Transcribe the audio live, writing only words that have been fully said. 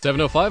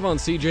7:05 on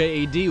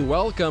CJAD.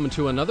 Welcome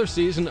to another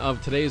season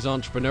of today's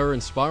Entrepreneur,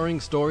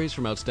 inspiring stories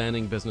from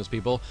outstanding business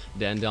people.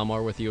 Dan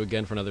Delmar with you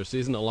again for another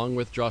season, along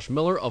with Josh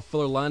Miller of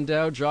Fuller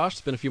Landau. Josh,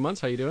 it's been a few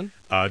months. How you doing?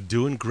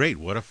 Doing great.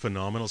 What a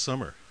phenomenal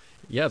summer.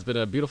 Yeah, it's been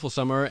a beautiful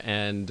summer,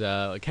 and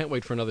I can't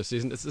wait for another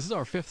season. This is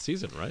our fifth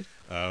season, right?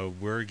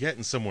 We're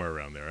getting somewhere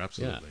around there,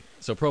 absolutely. Yeah.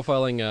 So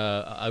profiling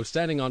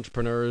outstanding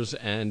entrepreneurs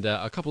and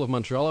a couple of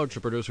Montreal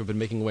entrepreneurs who have been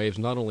making waves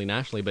not only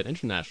nationally but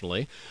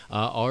internationally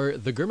are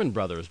the German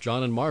brothers,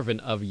 Jon and Marvin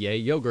of Yay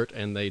Yogurt,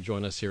 and they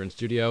join us here in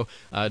studio.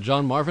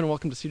 Jon, Marvin,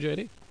 welcome to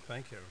CJD.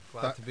 Thank you.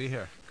 Glad to be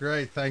here.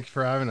 Great. Thank you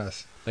for having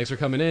us. Thanks for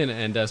coming in,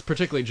 and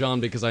particularly Jon,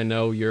 because I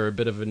know you're a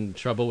bit of in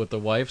trouble with the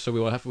wife, so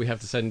we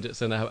have to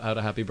send out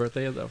a happy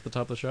birthday off the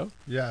top of the show.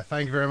 Yeah,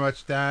 thank you very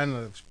much, Dan.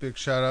 A big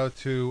shout out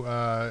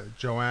to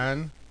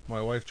Joanne,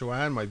 my wife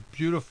Joanne, my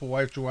beautiful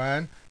wife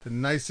Joanne, the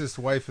nicest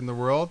wife in the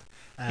world,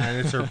 and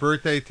it's her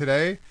birthday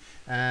today,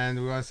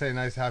 and we want to say a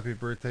nice happy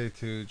birthday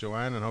to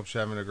Joanne, and hope she's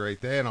having a great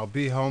day, and I'll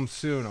be home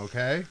soon,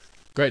 okay?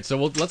 Great. So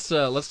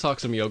let's talk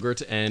some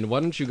yogurt, and why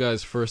don't you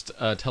guys first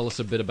tell us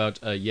a bit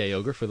about Yay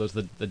Yogurt for those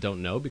that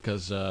don't know,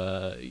 because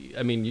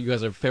I mean you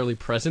guys are fairly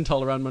present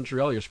all around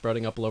Montreal. You're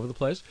sprouting up all over the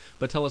place,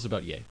 but tell us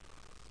about Yay.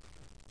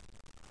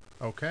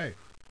 Okay.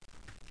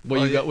 What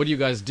do you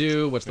guys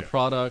do? What's the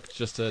product?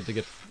 Just to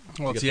get.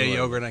 Well, it's Yay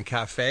Yogurt and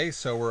Café,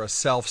 so we're a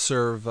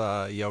self-serve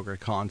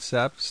yogurt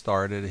concept.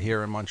 Started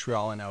here in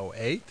Montreal in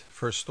 2008.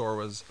 First store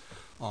was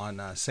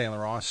on Saint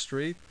Laurent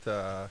Street,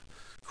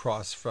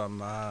 across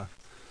from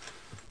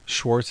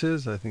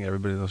Schwartz's. I think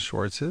everybody knows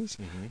Schwartz's.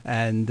 Mm-hmm.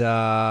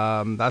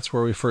 And that's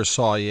where we first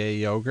saw Yay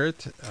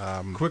Yogurt.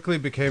 Quickly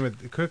became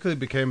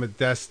a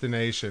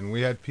destination.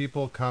 We had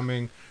people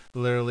coming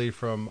literally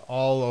from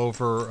all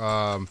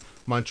over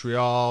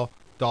Montreal,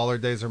 Dollar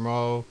des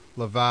Ormeaux,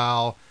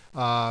 Laval.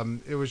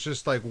 It was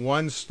just like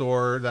one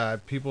store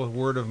that people,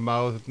 word of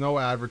mouth, no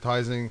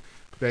advertising,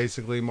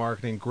 basically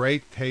marketing,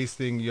 great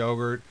tasting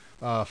yogurt,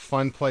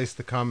 fun place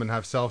to come and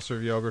have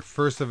self-serve yogurt,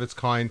 first of its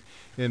kind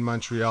in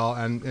Montreal,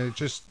 and it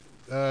just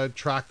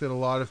attracted a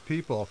lot of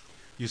people.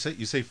 You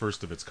say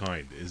first of its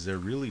kind. Is there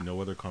really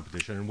no other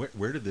competition? And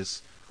where did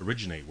this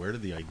originate? Where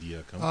did the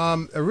idea come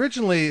from?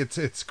 Originally,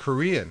 it's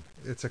Korean.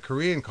 It's a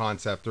Korean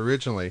concept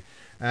originally,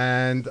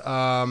 and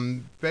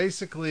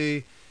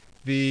basically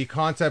the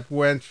concept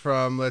went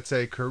from, let's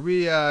say,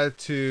 Korea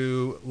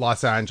to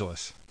Los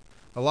Angeles.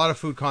 A lot of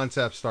food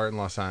concepts start in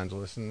Los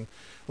Angeles, and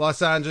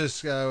Los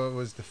Angeles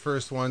was the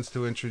first ones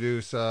to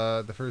introduce,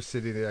 the first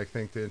city, I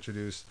think, to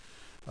introduce,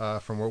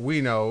 from what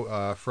we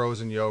know,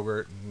 frozen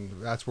yogurt.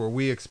 And that's where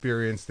we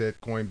experienced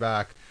it going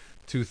back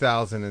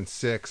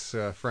 2006.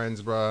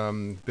 Friends,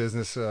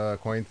 business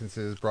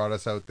acquaintances brought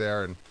us out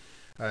there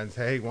and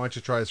said, hey, why don't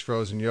you try this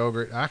frozen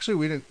yogurt? Actually,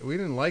 we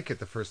didn't like it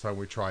the first time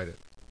we tried it.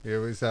 It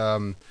was,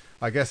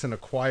 I guess, an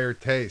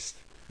acquired taste.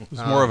 It was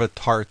more of a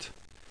tart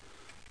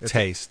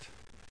taste.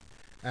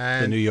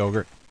 And the new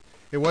yogurt.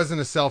 It wasn't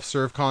a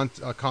self-serve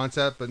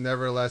concept, but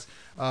nevertheless,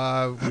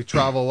 we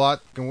travel a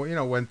lot.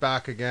 Went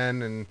back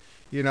again, and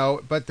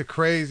but the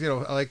craze,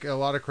 like a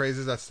lot of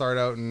crazes that start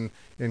out in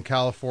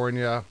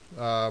California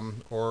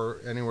or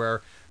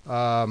anywhere,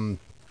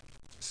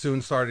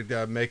 soon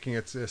started making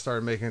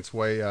its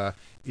way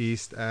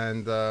east.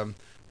 And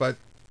but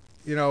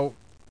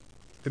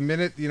the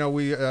minute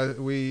we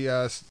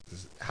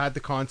had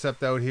the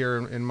concept out here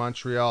in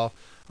Montreal,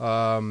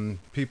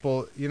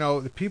 people,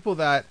 the people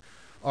that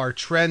are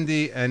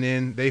trendy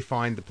and they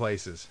find the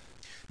places.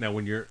 Now,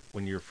 when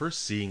you're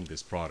first seeing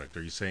this product,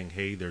 are you saying,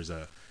 hey, there's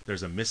a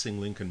missing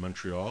link in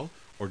Montreal,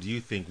 or do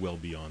you think well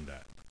beyond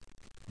that?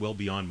 Well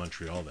beyond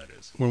Montreal, that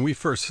is. When we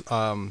first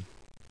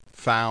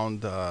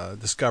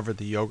discovered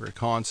the yogurt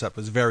concept,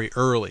 was very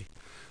early.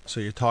 So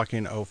you're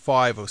talking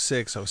 05,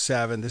 06,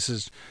 07. This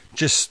is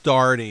just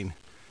starting.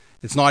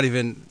 It's not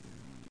even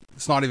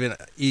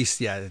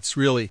east yet. It's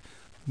really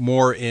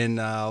more in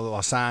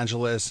Los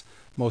Angeles.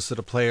 Most of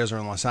the players are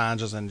in Los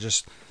Angeles, and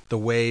just the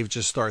wave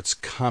just starts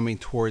coming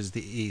towards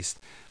the east.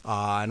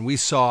 And we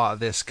saw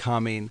this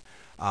coming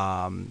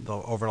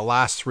over the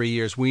last 3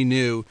 years. We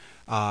knew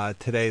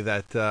today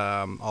that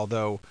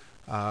although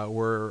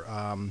we're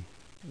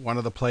one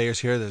of the players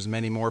here, there's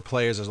many more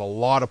players. There's a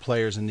lot of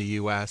players in the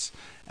U.S.,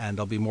 and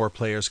there'll be more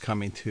players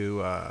coming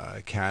to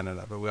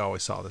Canada. But we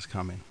always saw this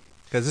coming,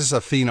 because this is a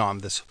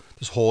phenom, this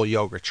whole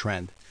yogurt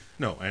trend.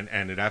 No,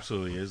 and it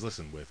absolutely is.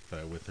 Listen,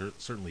 with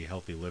certainly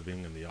healthy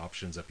living and the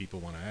options that people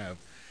want to have,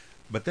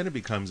 but then it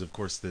becomes, of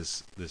course,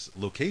 this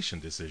location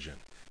decision.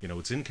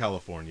 It's in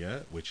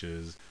California, which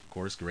is, of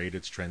course, great.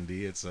 It's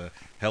trendy. It's a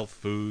health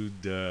food,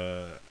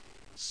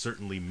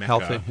 certainly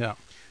mecca. Healthy,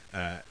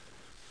 yeah.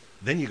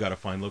 Then you got to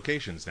find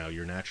locations. Now,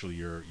 you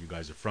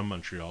guys are from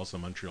Montreal, so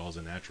Montreal's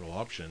a natural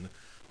option.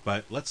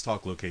 But let's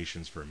talk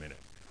locations for a minute.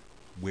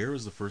 Where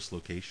was the first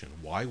location?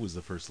 Why was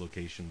the first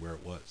location where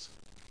it was?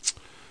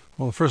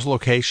 Well, the first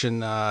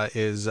location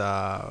is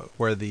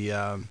where the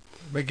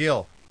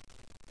McGill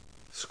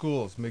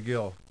schools.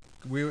 McGill.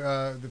 We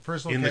the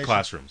first location in the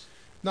classrooms.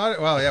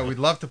 Not well, yeah. We'd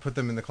love to put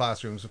them in the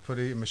classrooms. Put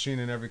a machine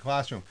in every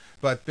classroom.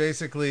 But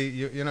basically,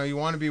 you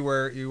want to be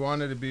where you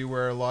wanted to be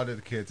where a lot of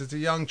the kids. It's a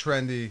young,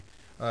 trendy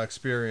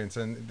experience,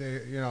 and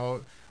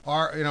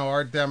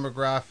our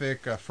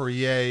demographic for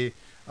Yay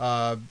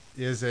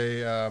is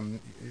a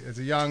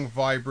young,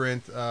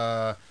 vibrant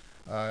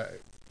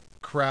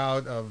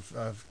crowd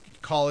of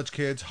college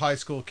kids, high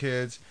school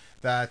kids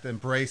that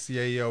embrace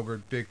Yay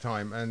yogurt big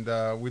time, and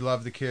we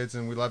love the kids,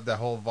 and we love that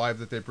whole vibe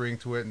that they bring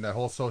to it, and that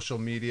whole social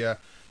media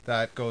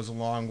that goes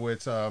along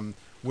with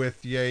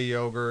Yay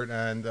yogurt,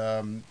 and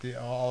the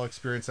all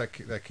experience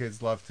that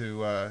kids love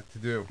to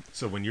do.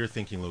 So when you're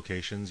thinking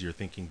locations, you're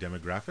thinking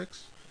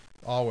demographics?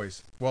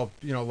 Always. Well,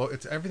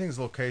 it's everything's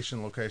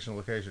location.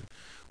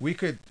 We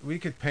could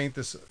paint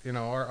this.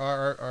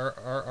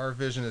 Our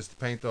vision is to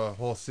paint the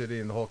whole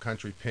city and the whole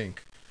country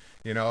pink.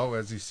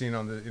 As you've seen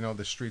on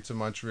the streets of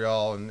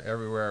Montreal and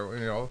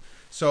everywhere.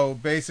 So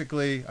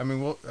basically, I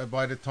mean,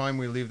 by the time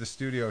we leave the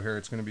studio here,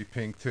 it's going to be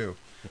pink too.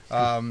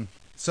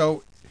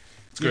 So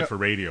it's good for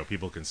radio.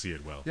 People can see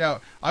it well. Yeah,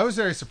 I was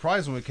very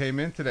surprised when we came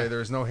in today. There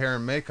was no hair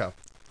and makeup.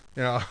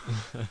 I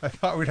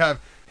thought we'd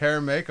have hair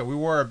and makeup. We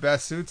wore our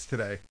best suits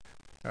today.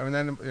 And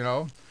then,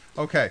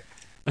 okay.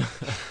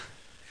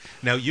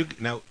 Now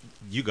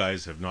you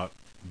guys have not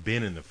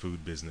been in the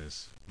food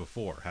business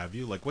before, have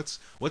you? Like, what's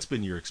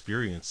been your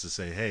experience to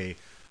say, hey,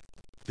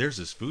 there's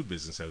this food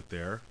business out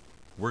there,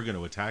 we're going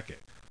to attack it?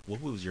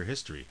 What was your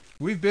history?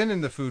 We've been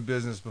in the food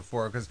business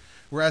before because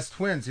we're as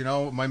twins.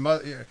 My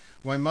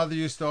mother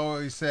used to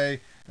always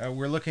say,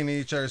 we're looking at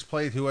each other's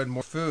plate who had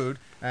more food,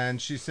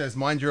 and she says,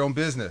 mind your own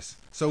business.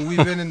 So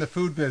we've been in the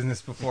food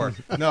business before.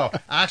 No,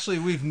 actually,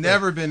 we've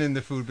never been in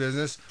the food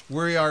business.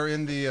 We are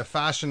in the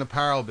fashion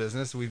apparel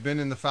business. We've been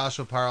in the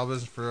fashion apparel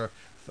business for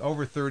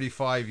over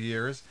 35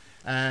 years,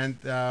 and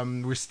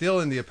we're still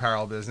in the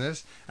apparel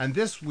business. And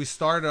we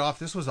started off,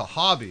 this was a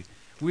hobby.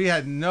 We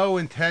had no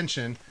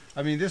intention.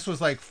 I mean, this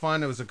was like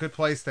fun. It was a good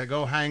place to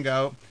go hang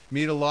out,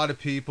 meet a lot of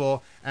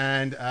people,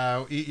 and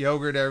eat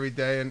yogurt every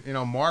day. And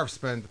Marv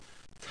spent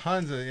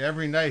tons of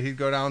every night. He'd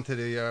go down to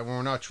the when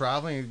we're not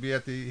traveling.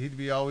 He'd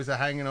be always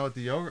hanging out at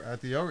the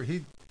yogurt.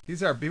 He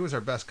was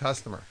our best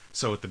customer.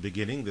 So at the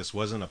beginning, this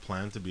wasn't a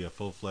plan to be a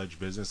full-fledged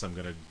business. I'm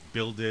going to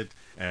build it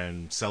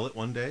and sell it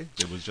one day.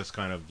 It was just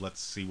kind of, let's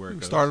see where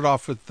it goes. Started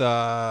off with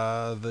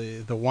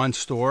the one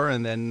store,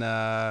 and then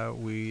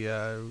we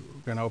were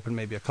going to open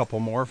maybe a couple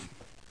more.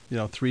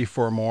 3,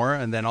 4 more,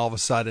 and then all of a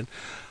sudden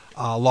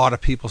a lot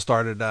of people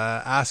started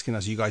asking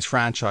us, you guys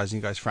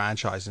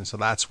franchising. So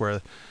that's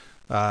where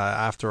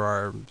after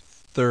our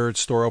third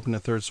store,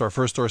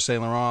 first store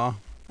Saint Laurent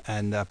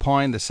and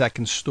Pine, the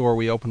second store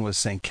we opened was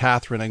St.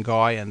 Catherine and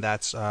Guy, and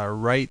that's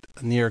right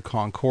near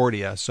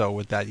Concordia. So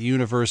with that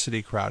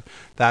university crowd,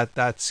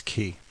 that's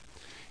key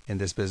in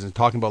this business,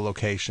 talking about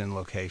location.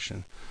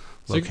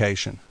 So you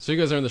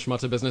guys are in the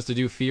schmutza business. Did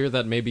you fear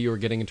that maybe you were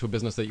getting into a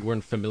business that you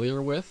weren't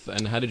familiar with,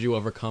 and how did you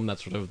overcome that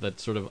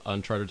sort of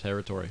uncharted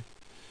territory?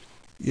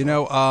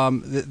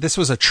 This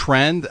was a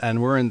trend,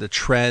 and we're in the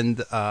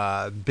trend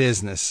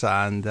business,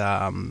 and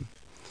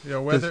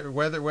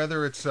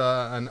whether it's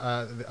an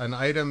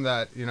item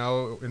that in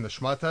the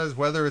schmutzas,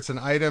 whether it's an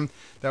item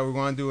that we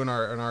want to do in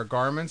our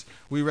garments,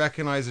 we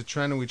recognize a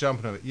trend and we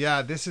jump into it.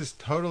 Yeah, this is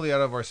totally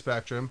out of our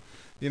spectrum.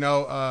 We've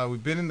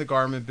been in the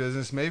garment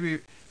business. Maybe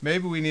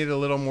we need a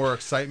little more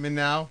excitement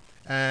now,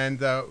 and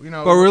But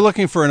we're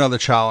looking for another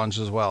challenge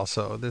as well.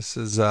 So this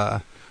has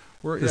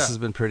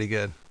been pretty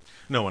good.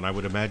 No, and I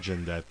would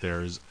imagine that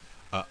there's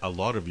a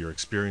lot of your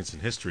experience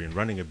and history in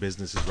running a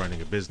business is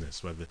running a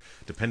business. Whether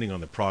depending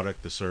on the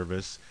product, the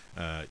service,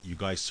 you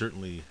guys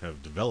certainly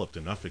have developed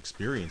enough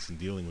experience in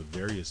dealing with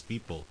various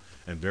people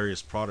and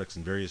various products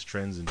and various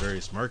trends and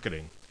various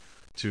marketing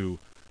to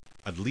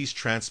at least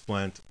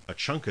transplant a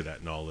chunk of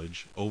that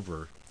knowledge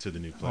over to the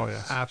new place. Oh,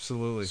 yeah.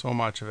 Absolutely. So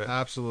much of it.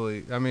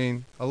 Absolutely. I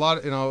mean, a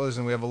lot,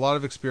 listen, we have a lot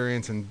of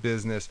experience in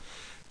business.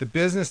 The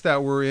business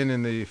that we're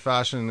in the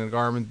fashion and the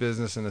garment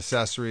business and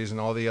accessories and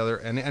all the other,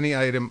 and any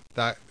item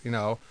that,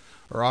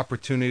 or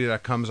opportunity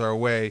that comes our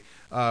way,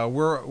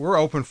 we're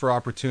open for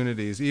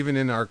opportunities, even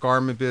in our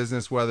garment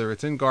business, whether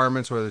it's in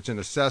garments, whether it's in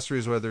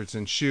accessories, whether it's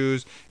in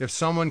shoes. If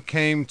someone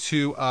came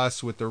to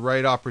us with the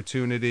right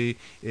opportunity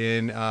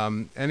in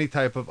any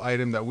type of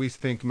item that we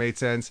think made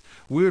sense,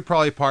 we would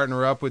probably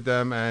partner up with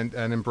them and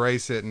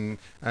embrace it and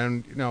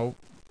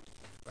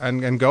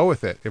go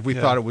with it if we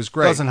thought it was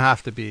great. It doesn't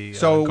have to be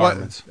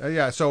garments.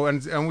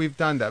 And we've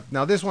done that.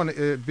 Now this one,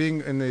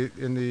 being in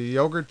the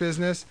yogurt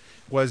business,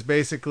 was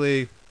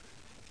basically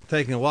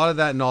taking a lot of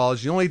that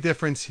knowledge. The only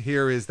difference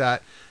here is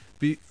that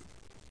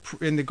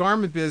in the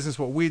garment business,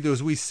 what we do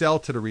is we sell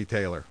to the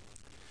retailer.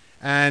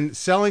 And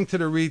selling to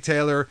the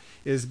retailer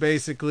is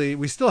basically,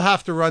 we still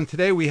have to run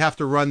today. We have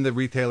to run the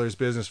retailer's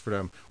business for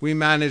them. We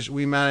manage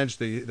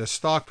the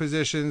stock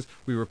positions.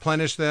 We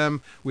replenish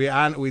them. We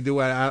do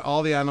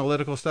all the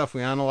analytical stuff.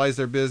 We analyze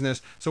their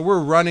business. So we're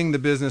running the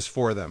business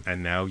for them.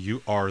 And now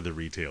you are the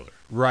retailer.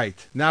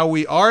 Right. Now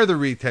we are the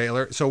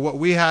retailer. So what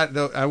we had,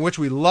 which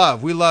we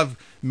love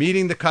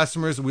meeting the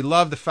customers. We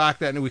love the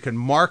fact that we can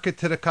market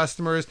to the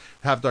customers,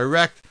 have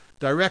direct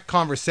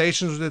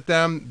conversations with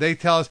them. They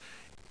tell us,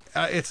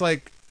 it's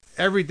like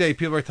every day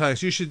people are telling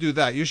us, you should do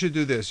that, you should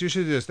do this, you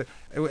should do this.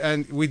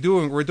 And we're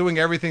doing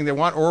everything they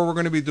want, or we're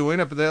going to be doing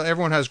it, but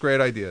everyone has great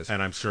ideas.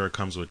 And I'm sure it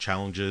comes with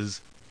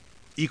challenges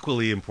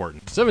equally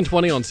important.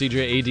 7:20 on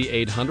CJAD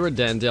 800.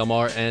 Dan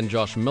Delmar and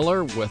Josh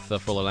Miller with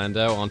Fuller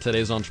Landau on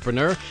today's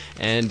Entrepreneur.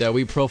 And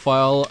we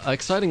profile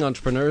exciting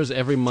entrepreneurs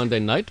every Monday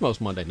night,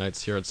 most Monday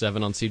nights here at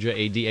 7 on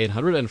CJAD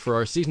 800. And for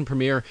our season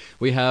premiere,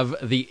 we have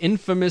the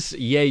infamous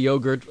Yay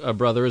Yogurt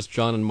brothers,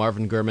 Jon and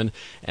Marvin Gurman.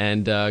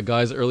 And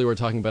guys, earlier we were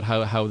talking about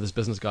how this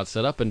business got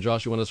set up. And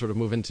Josh, you want to sort of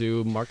move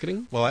into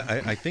marketing? Well,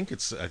 I think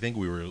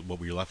what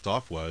we left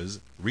off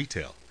was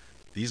retail.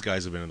 These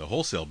guys have been in the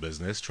wholesale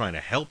business trying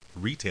to help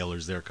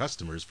retailers, their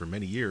customers, for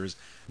many years.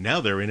 Now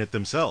they're in it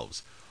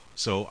themselves.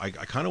 So I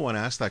kind of want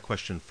to ask that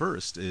question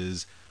first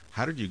is,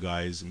 how did you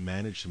guys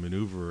manage to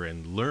maneuver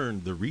and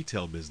learn the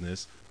retail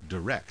business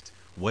direct?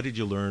 What did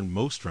you learn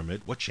most from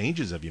it? What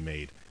changes have you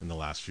made in the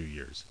last few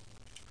years?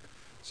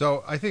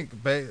 So I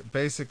think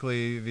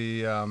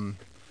basically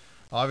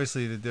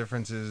obviously the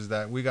difference is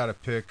that we got to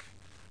pick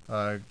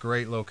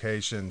great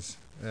locations.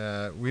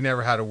 We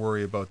never had to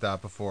worry about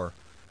that before.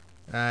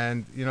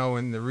 And,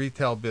 in the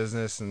retail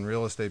business and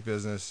real estate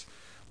business,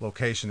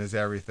 location is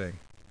everything.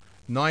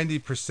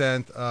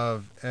 90%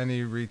 of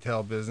any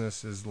retail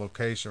business is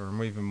location,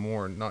 or even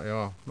more.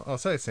 I'll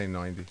say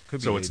 90.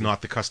 Could be So 80. it's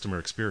not the customer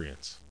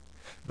experience.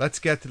 Let's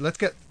get this Let's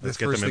get first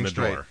them in thing the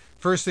straight. door.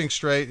 First thing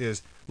straight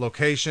is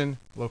location,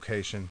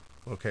 location,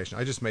 location.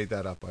 I just made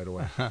that up, by the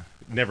way.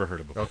 Never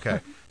heard of it before. Okay.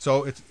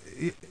 So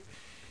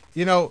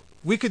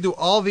we could do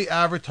all the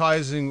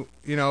advertising,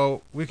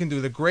 we can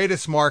do the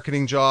greatest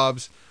marketing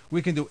jobs.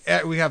 We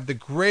have the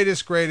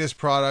greatest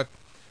product,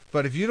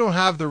 but if you don't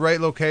have the right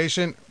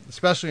location,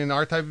 especially in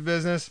our type of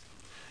business,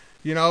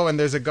 and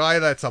there's a guy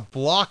that's a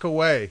block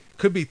away,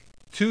 could be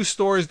 2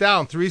 stores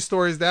down, 3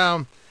 stores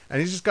down,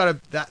 and he's just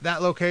got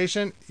that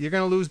location, you're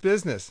going to lose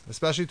business,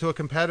 especially to a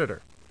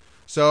competitor.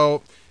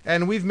 So,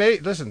 and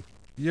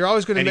you're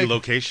always going to make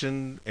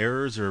location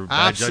errors or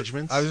bad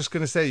judgments. I was just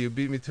going to say, you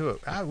beat me to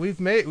it. We've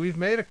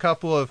made a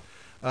couple of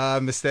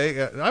mistake.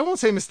 I won't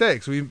say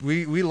mistakes.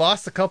 We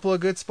lost a couple of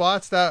good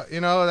spots that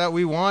that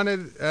we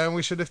wanted and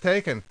we should have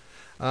taken.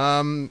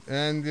 And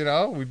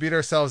we beat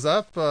ourselves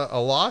up a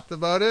lot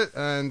about it.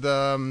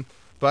 And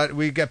but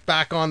we get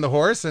back on the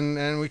horse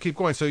and we keep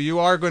going. So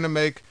you're not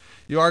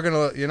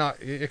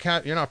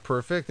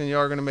perfect, and you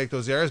are gonna make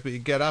those errors, but you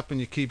get up and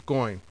you keep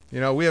going.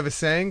 We have a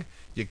saying: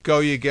 you go,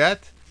 you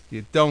get.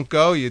 You don't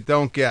go, you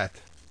don't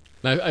get.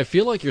 Now, I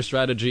feel like your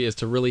strategy is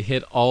to really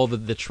hit all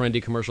the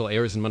trendy commercial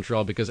areas in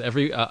Montreal, because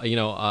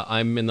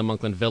I'm in the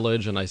Monkland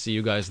Village and I see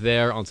you guys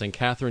there on St.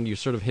 Catherine. You're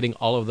sort of hitting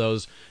all of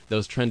those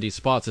trendy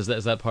spots. Is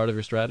that part of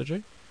your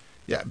strategy?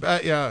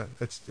 Yeah,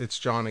 it's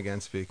John again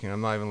speaking.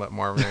 I'm not even letting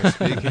Marvin Aaron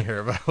speaking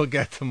here, but we'll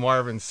get to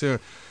Marvin soon.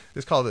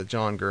 It's called the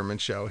Jon Gurman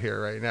Show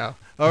here right now.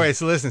 All right,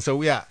 so listen.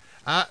 So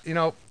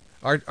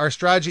our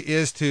strategy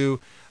is to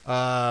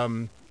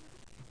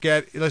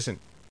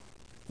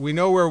we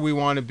know where we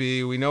want to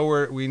be. We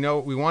want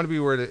to be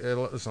where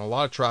a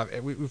lot of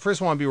traffic. We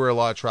first want to be where a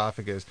lot of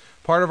traffic is.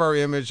 Part of our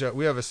image,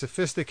 we have a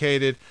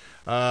sophisticated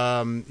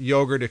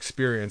yogurt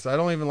experience. I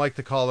don't even like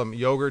to call them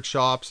yogurt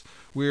shops.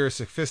 We're a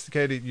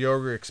sophisticated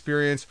yogurt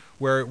experience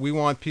where we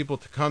want people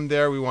to come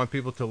there. We want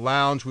people to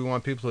lounge. We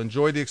want people to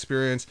enjoy the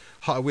experience.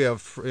 We have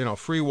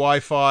free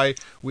Wi-Fi.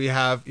 We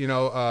have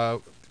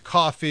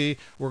coffee.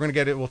 We're going to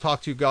get it. We'll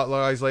talk to you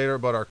guys later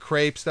about our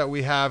crepes that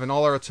we have and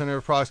all our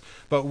alternative products.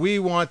 But we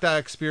want that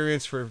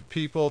experience for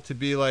people to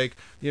be like,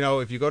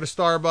 if you go to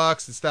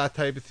Starbucks, it's that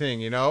type of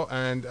thing,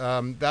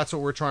 and that's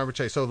what we're trying to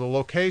chase. So the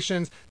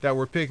locations that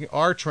we're picking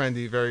are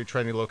trendy, very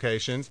trendy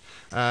locations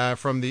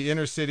from the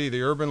inner city,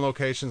 the urban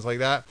locations like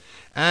that,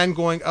 and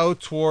going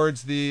out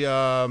towards the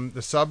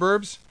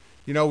suburbs.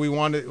 We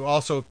want to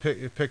also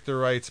pick the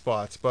right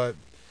spots. But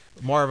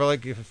Marv, I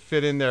like if it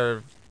fit in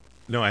there.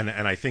 No, and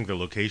I think the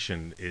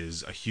location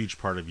is a huge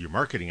part of your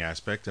marketing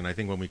aspect. And I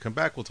think when we come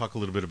back, we'll talk a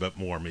little bit about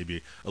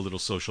maybe a little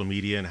social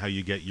media and how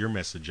you get your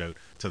message out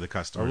to the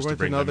customers to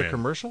bring them in. Another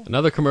commercial?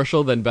 Another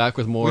commercial, then back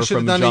with more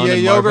from Jon Jon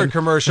and Yogurt Marvin.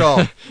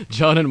 commercial.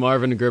 Jon and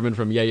Marvin Gurman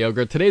from Yay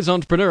Yogurt. Today's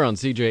Entrepreneur on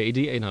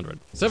CJAD 800.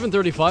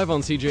 7:35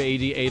 on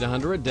CJAD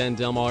 800. Dan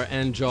Delmar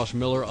and Josh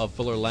Miller of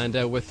Fuller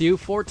Landau with you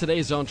for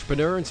today's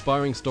Entrepreneur,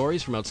 inspiring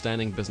stories from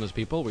outstanding business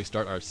people. We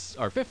start our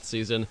 5th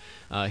season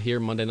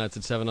here Monday nights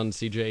at 7 on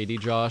CJAD,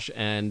 Josh.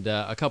 and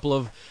a couple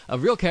of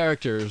real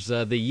characters.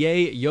 The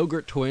Yay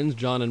Yogurt twins,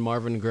 Jon and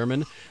Marvin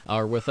Gurman,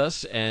 are with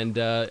us. And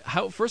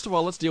first of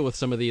all, let's deal with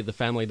some of the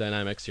family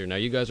dynamics here. Now,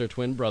 you guys are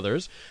twin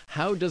brothers.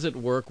 How does it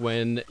work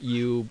when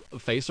you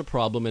face a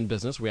problem in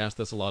business? We ask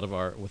this a lot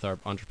with our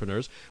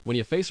entrepreneurs. When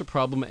you face a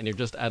problem and you're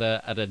just at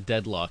a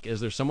deadlock,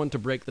 is there someone to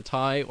break the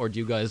tie, or do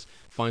you guys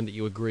find that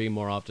you agree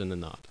more often than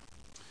not?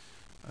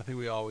 I think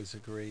we always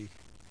agree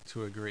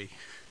to agree.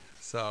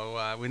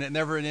 So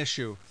never an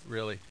issue,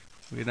 really.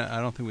 I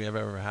don't think we have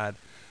ever had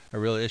a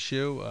real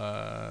issue.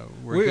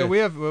 We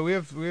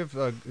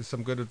have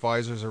some good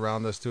advisors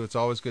around us too. It's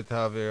always good to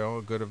have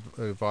good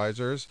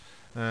advisors,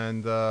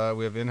 and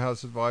we have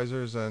in-house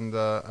advisors and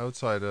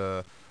outside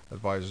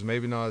advisors.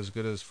 Maybe not as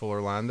good as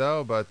Fuller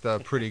Landau, but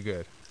pretty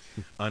good.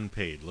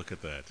 Unpaid. Look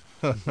at that.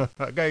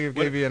 I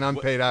gave you an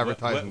unpaid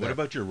advertisement. What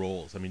about your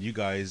roles? I mean, you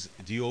guys,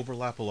 do you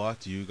overlap a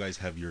lot? Do you guys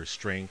have your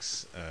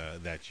strengths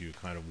that you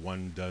kind of,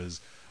 one does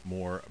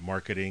more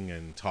marketing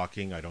and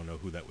talking? I don't know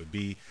who that would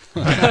be.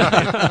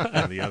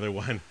 And the other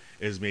one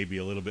is maybe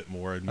a little bit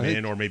more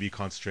admin, or maybe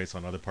concentrates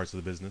on other parts of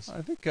the business.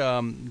 I think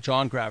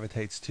Jon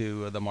gravitates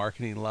to the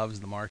marketing, loves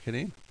the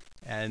marketing.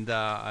 And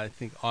I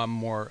think I'm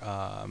more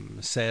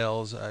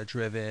sales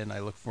driven.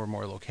 I look for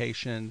more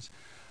locations.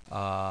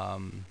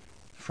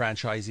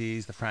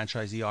 Franchisees, the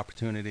franchisee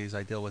opportunities,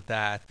 I deal with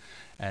that,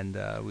 and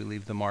we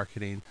leave the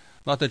marketing.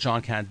 Not that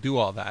Jon can't do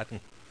all that,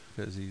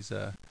 because he's.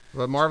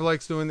 But Marv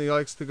likes he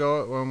likes to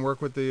go and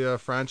work with the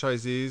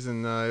franchisees,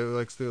 and he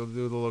likes to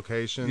do the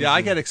locations. Yeah,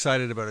 I get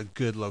excited about a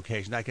good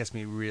location. That gets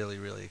me really,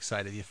 really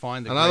excited. You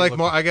find and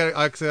I get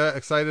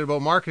excited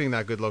about marketing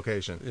that good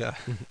location. Yeah.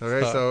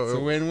 Okay, so it's a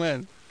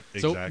win-win.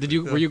 Exactly.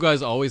 So were you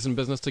guys always in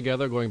business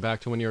together, going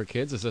back to when you were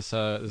kids? Is this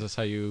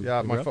how you?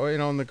 Yeah,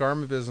 in the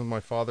garment business, my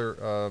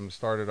father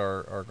started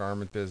our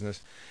garment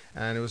business,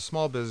 and it was a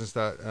small business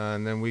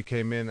and then we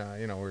came in.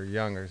 We were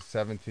young,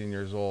 17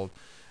 years old,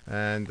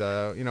 and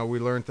we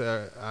learned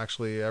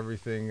actually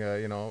everything.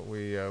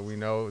 We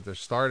know the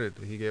started.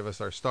 He gave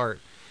us our start,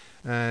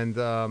 and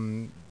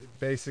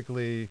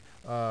basically,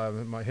 he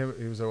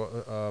was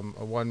a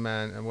one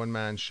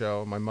man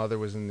show. My mother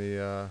was in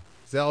the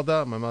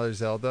Zelda. My mother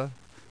Zelda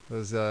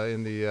was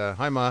in the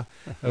hi Ma.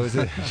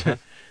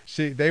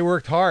 They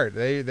worked hard.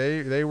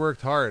 They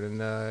worked hard,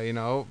 and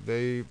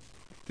they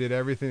did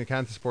everything they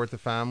can to support the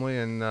family,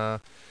 and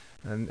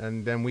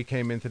then we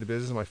came into the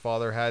business. My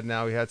father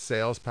had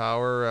sales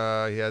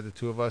power. He had the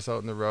two of us out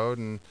on the road,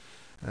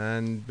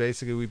 and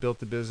basically we built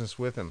the business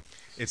with him.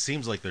 It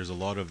seems like there's a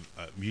lot of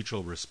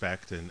mutual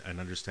respect and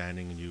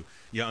understanding, and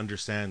you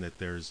understand that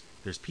there's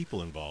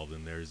people involved,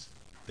 and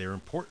they're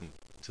important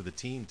to the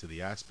team, to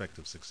the aspect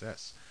of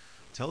success.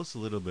 Tell us a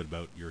little bit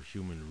about your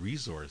human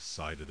resource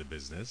side of the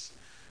business,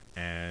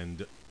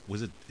 and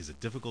is it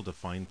difficult to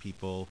find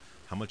people?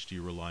 How much do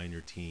you rely on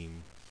your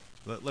team?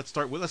 Let's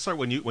start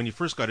when you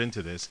first got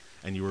into this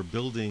and you were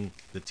building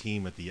the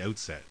team at the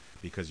outset,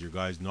 because your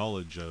guys'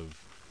 knowledge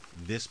of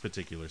this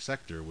particular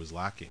sector was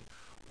lacking.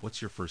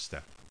 What's your first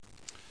step?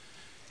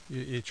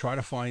 You try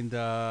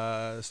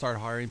to start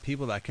hiring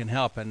people that can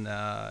help, and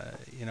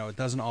it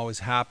doesn't always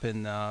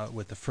happen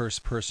with the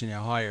first person you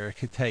hire.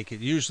 It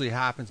usually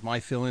happens,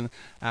 my feeling,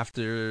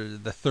 after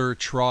the third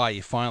try,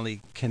 you finally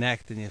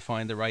connect and you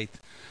find the right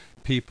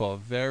people.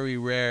 Very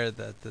rare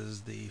that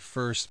there's the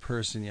first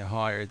person you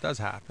hire. It does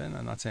happen.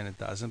 I'm not saying it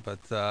doesn't,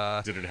 but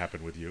did it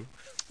happen with you?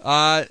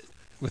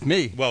 With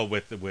me? Well,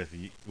 with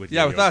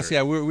yeah, with us.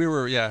 Yeah, we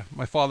were. Yeah,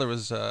 my father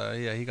was.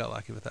 He got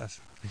lucky with us.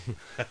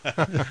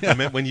 I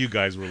meant when you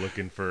guys were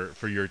looking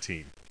for your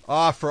team.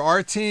 For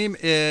our team,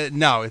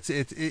 no.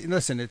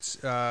 Listen.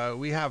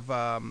 We have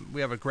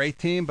a great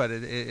team, but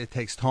it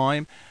takes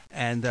time,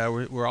 and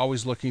we're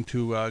always looking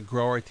to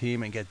grow our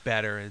team and get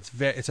better.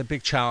 It's a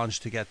big challenge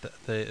to get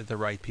the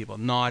right people.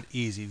 Not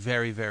easy.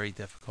 Very, very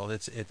difficult.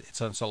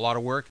 It's a lot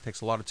of work. It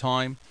takes a lot of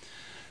time.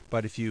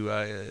 But if you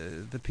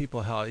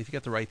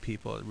get the right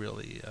people, it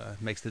really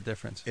makes the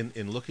difference.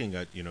 In looking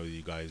at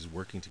you guys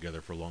working together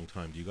for a long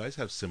time, do you guys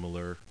have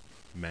similar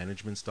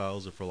management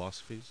styles or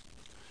philosophies?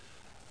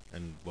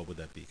 And what would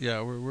that be?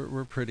 Yeah,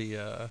 we're pretty.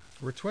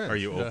 We're twins. Are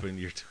you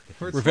open?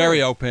 We're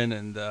very open,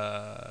 and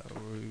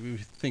we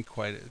think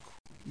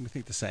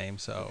the same.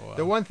 So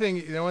the one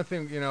thing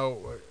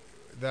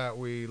that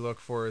we look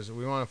for is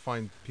we want to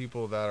find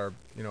people that are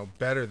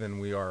better than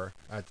we are.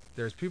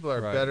 There's people that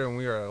are better than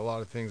we are at a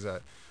lot of things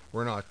that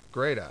we're not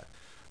great at.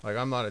 Like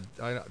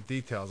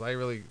details. I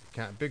really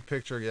can't. Big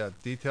picture, yeah,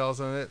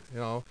 details on it.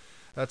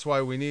 That's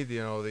why we need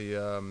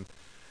the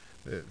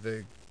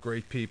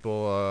great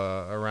people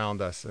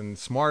around us and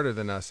smarter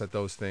than us at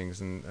those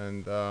things.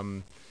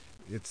 And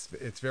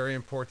it's very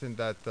important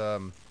that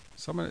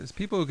it's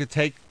people who could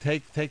take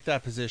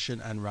that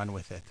position and run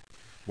with it.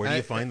 Where do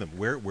you find them?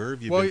 Where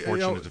have you Well, been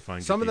fortunate to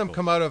find some good of them people?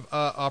 come out of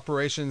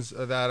operations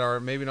that are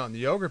maybe not in the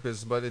yogurt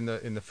business, but in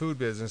the food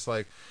business.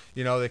 Like,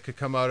 they could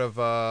come out of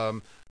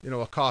a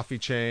coffee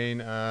chain.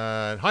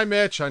 Hi,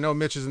 Mitch. I know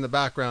Mitch is in the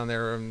background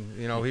there, and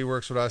he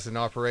works with us in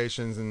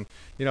operations, and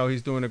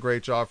he's doing a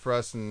great job for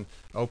us and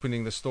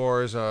opening the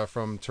stores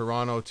from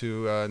Toronto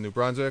to New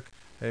Brunswick.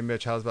 Hey,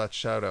 Mitch, how's that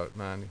shout out,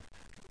 man?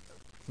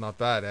 Not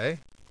bad, eh?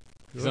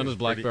 He's on his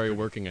BlackBerry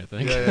working, I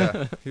think.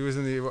 Yeah. He was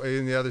in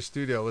the other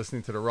studio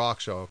listening to the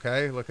rock show.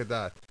 Okay, look at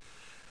that.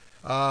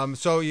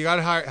 So you got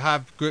to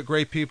have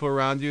great people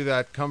around you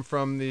that come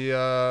from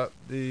the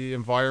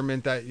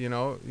environment that you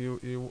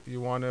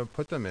want to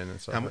put them in.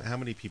 And so How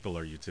many people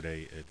are you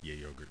today at Yay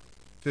Yogurt?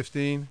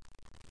 15,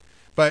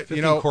 but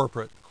 15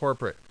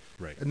 corporate.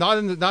 Right.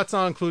 That's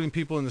not including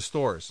people in the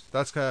stores.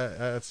 That's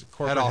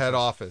corporate head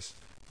office.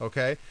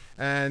 Okay,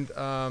 and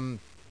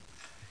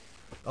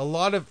a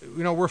lot of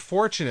we're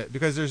fortunate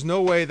because there's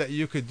no way that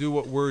you could do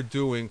what we're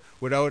doing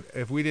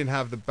if we didn't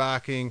have the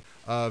backing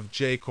of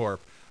J Corp,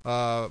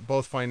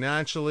 both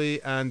financially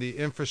and the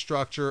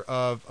infrastructure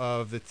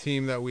of the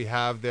team that we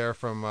have there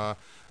from our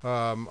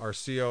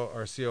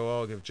COO.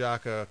 I'll give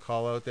Jack a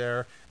call out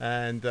there,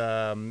 and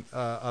our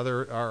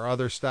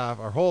other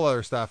staff, our whole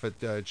other staff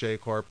at J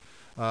Corp,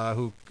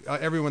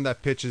 everyone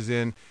that pitches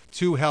in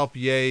to help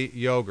Yay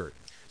Yogurt.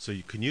 So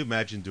can you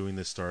imagine doing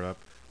this startup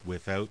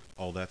without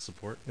all that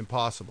support?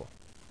 Impossible.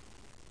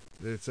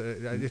 It's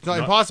not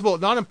impossible.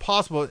 Not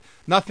impossible.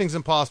 Nothing's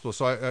impossible.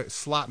 So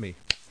slap me.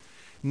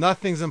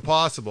 Nothing's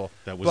impossible.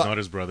 That was not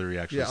his brother. He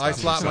actually I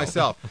slapped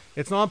myself.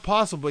 It's not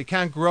impossible. You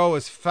can't grow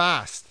as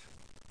fast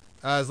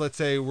as, let's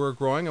say, we're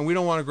growing, and we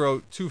don't want to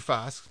grow too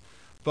fast.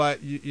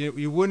 But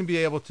you wouldn't be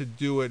able to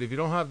do it if you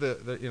don't have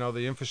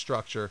the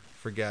infrastructure.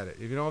 Forget it.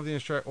 If you don't have the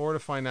infrastructure or the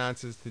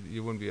finances,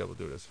 you wouldn't be able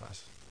to do it as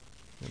fast.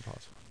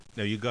 Impossible.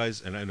 Now, you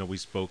guys, and I know we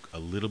spoke a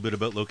little bit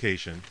about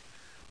location,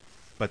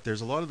 but there's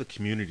a lot of the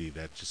community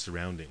that's just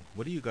surrounding.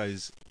 What do you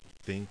guys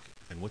think,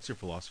 and what's your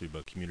philosophy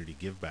about community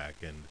give back,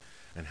 and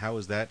how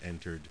has that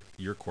entered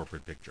your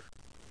corporate picture?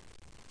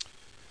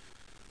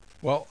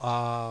 Well,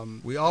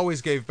 we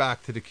always gave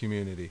back to the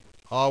community,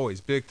 always,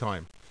 big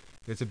time.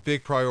 It's a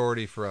big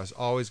priority for us.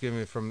 Always giving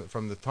it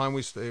from the time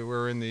we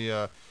were in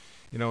the,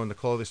 in the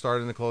clothing,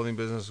 started in the clothing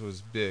business,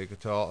 was big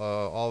to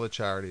all the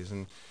charities.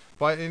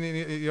 But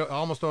you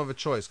almost don't have a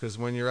choice because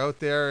when you're out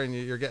there and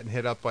you're getting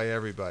hit up by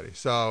everybody.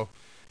 So,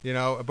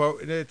 but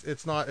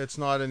it's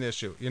not an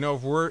issue.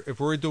 If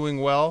we're doing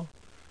well,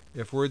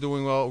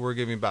 we're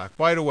giving back.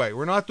 By the way,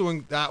 we're not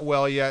doing that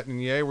well yet,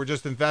 and we're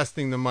just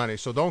investing the money.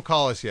 So don't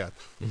call us yet.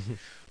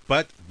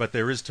 But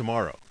there is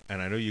tomorrow,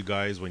 and I know you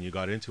guys, when you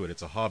got into it,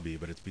 it's a hobby,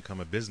 but it's become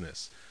a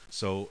business.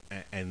 So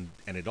and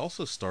it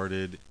also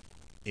started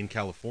in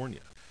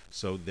California.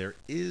 So there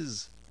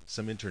is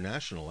some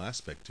international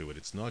aspect to it.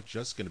 It's not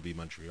just going to be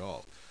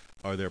Montreal.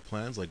 Are there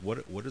plans? Like,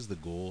 what is the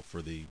goal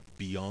for the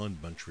beyond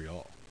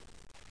Montreal?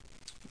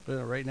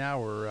 Right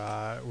now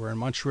we're in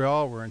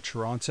Montreal. We're in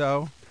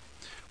Toronto.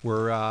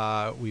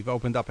 We've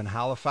opened up in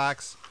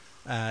Halifax,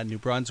 New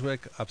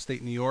Brunswick,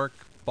 upstate New York,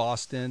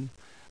 Boston,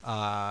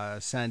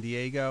 San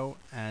Diego,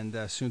 and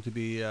soon to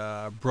be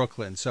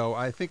Brooklyn. So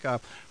I think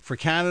for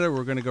Canada,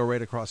 we're going to go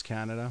right across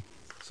Canada.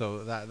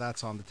 So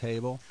that's on the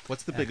table.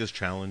 What's the biggest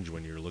challenge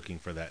when you're looking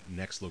for that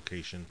next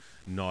location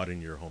not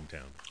in your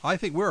hometown? I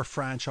think we're a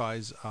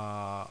franchise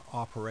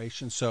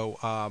operation. So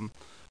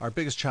our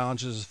biggest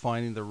challenge is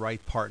finding the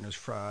right partners,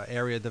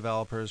 area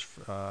developers,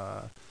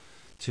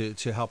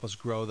 to help us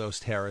grow those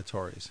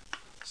territories.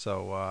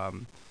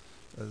 So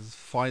the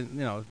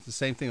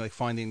same thing like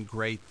finding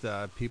great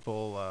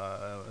people,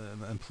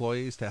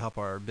 employees to help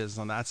our business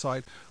on that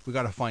side. We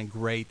got to find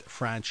great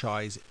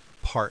franchise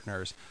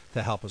partners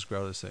to help us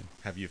grow this thing.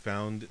 Have you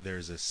found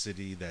there's a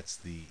city that's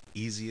the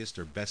easiest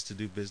or best to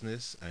do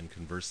business, and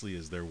conversely,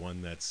 is there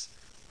one that's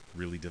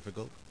really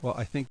difficult? Well,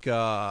 I think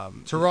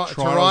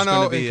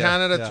Toronto in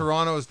Canada. Yeah.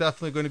 Toronto is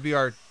definitely going to be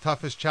our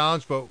toughest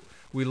challenge, but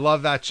we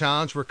love that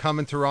challenge. We're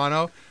coming,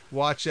 Toronto.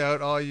 Watch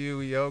out, all you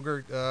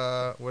yogurt,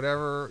 other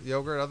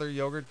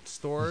yogurt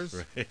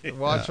stores. Right.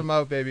 Watch them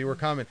out, baby. We're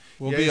coming.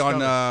 We'll be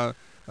on.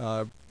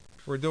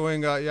 We're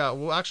doing,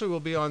 we'll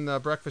be on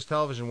breakfast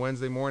television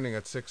Wednesday morning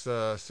at 6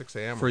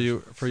 a.m. for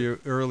your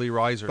early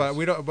risers. But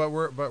we're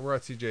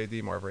at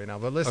CJD Marv right now.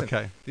 But listen,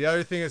 okay. The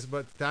other thing is,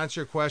 but to answer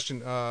your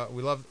question,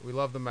 we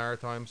love the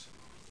Maritimes.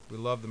 We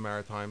love the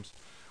Maritimes.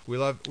 We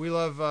love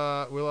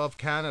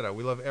Canada.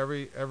 We love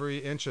every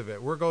inch of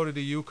it. We're going to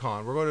the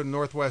Yukon. We're going to the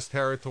Northwest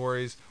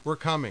Territories. We're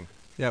coming.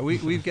 Yeah,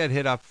 we get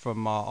hit up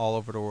from all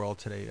over the world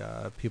today.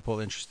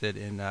 People interested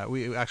in.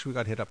 We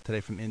got hit up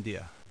today from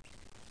India.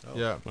 Oh,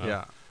 yeah, wow.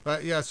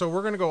 Yeah. So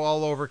we're gonna go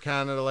all over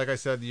Canada. Like I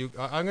said,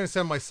 I'm gonna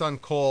send my son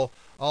Cole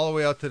all the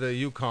way out to the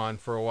Yukon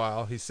for a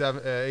while. He's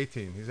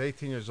 18. He's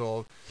 18 years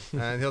old,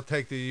 and he'll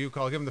take the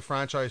Yukon. I'll give him the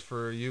franchise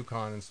for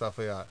Yukon and stuff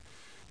like that.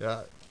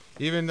 Yeah.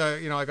 Even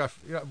I got.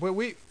 But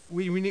we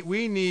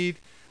need.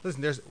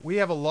 Listen, we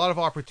have a lot of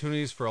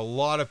opportunities for a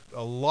lot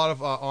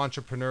of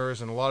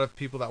entrepreneurs and a lot of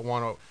people that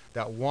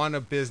want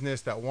a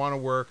business, that want to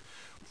work.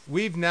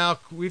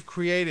 we've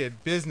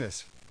created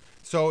business.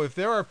 So if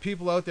there are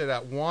people out there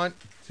that want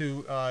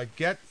to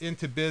get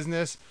into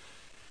business,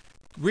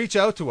 reach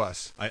out to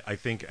us. I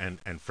think and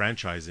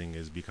franchising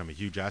has become a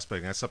huge aspect.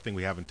 And that's something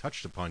we haven't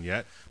touched upon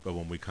yet. But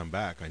when we come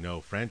back, I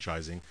know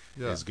franchising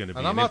is going to be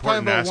And an I'm not talking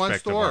important about one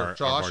aspect store, of our.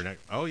 Josh. Of our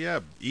oh yeah,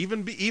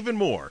 even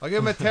more. I'll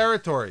give them a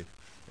territory.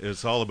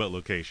 It's all about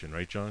location,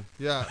 right, John?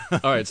 Yeah.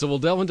 All right, so we'll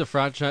delve into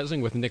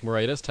franchising with Nick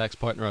Moraitis, tax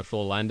partner at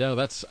Fuller Landau.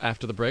 That's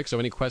after the break, so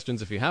any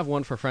questions, if you have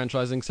one for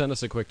franchising, send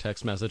us a quick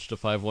text message to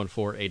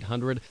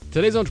 514-800.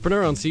 Today's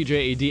entrepreneur on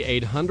CJAD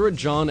 800,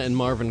 Jon and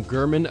Marvin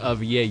Gurman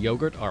of Yay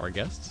Yogurt are our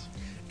guests.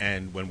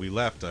 And when we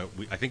left,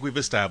 I think we've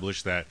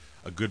established that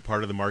a good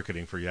part of the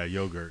marketing for Yeah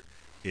Yogurt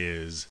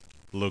is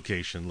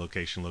location.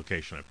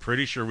 I'm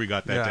pretty sure we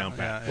got that down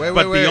pat. Wait,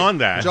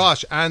 beyond that,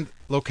 Josh, and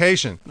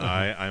location.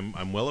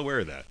 I'm well aware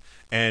of that.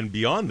 And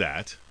beyond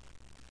that,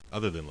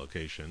 other than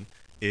location,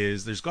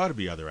 is there's got to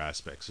be other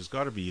aspects. There's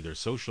got to be either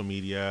social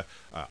media.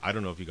 I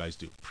don't know if you guys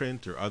do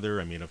print or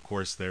other. I mean, of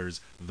course,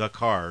 there's the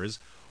cars.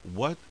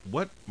 What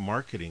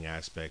marketing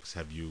aspects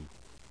have you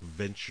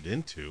ventured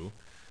into?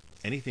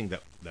 Anything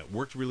that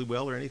worked really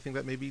well, or anything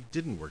that maybe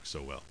didn't work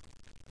so well?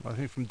 I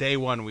think from day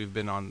one we've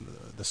been on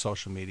the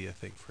social media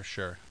thing for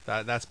sure.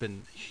 That's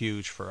been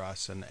huge for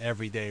us, and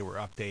every day we're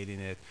updating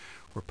it.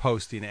 We're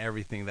posting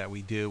everything that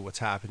we do, what's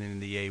happening in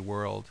the Yay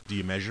world. Do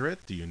you measure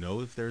it? Do you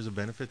know if there's a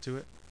benefit to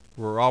it?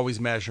 We're always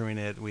measuring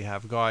it. We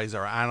have guys,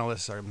 our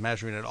analysts are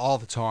measuring it all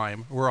the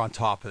time. We're on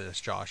top of this,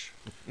 Josh.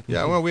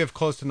 Yeah, well, we have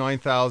close to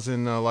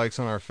 9,000 likes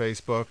on our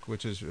Facebook,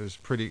 which is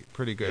pretty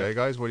good. Yeah. Hey,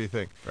 guys, what do you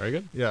think? Very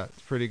good. Yeah,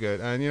 it's pretty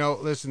good. And,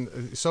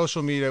 listen,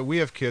 social media, we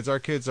have kids. Our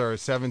kids are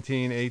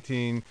 17,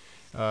 18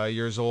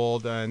 years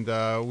old, and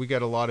we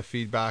get a lot of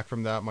feedback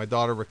from that. My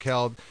daughter,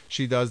 Raquel,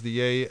 she does the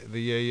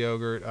Yay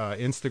Yogurt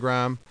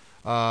Instagram.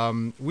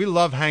 We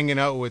love hanging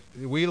out with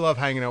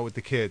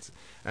the kids,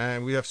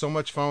 and we have so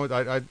much fun with.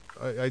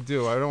 I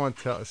do. I don't want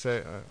to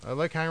say I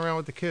like hanging around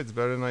with the kids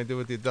better than I do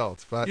with the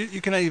adults. But You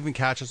can even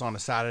catch us on a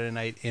Saturday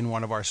night in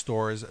one of our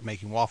stores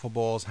making waffle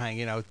bowls,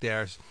 hanging out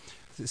there,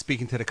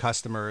 speaking to the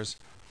customers,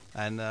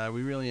 and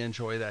we really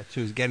enjoy that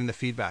too, getting the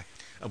feedback.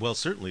 Well,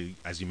 certainly,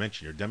 as you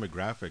mentioned, your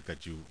demographic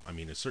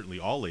is certainly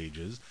all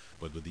ages,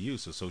 but with the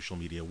use of social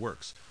media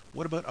works.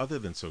 What about other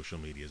than social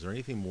media? Is there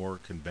anything more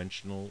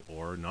conventional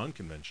or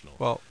non-conventional?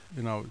 Well,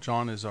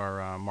 John is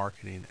our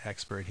marketing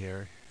expert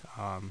here,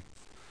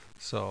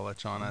 so I'll let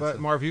John answer. But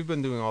Marv, you've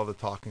been doing all the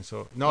talking,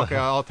 so no. Okay,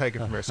 I'll take it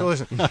from here. So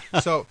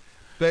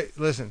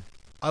listen,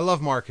 I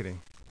love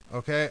marketing.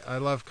 Okay, I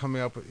love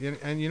coming up with,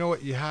 and you know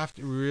what? You have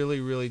to really,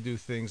 really do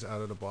things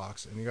out of the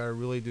box, and you got to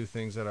really do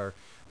things that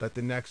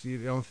you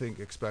don't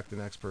expect the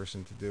next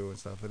person to do and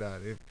stuff like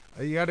that.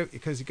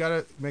 Because you got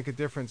to make a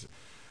difference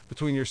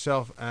between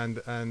yourself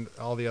and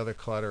all the other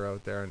clutter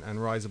out there,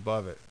 and rise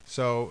above it.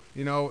 So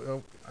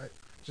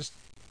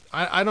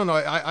I don't know.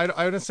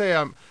 I wouldn't say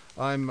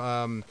I'm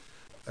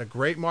a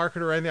great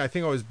marketer or anything. I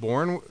think I was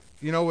born,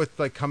 with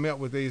like coming up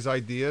with these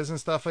ideas and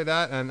stuff like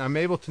that, and I'm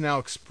able to now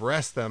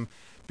express them,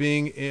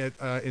 being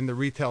in the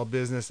retail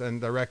business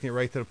and directing it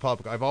right to the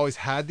public. I've always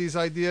had these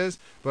ideas,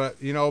 but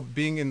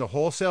being in the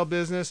wholesale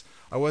business,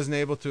 I wasn't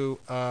able to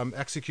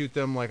execute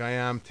them like I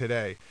am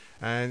today.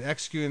 And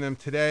executing them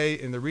today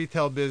in the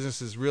retail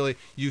business is really,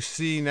 you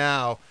see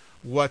now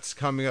what's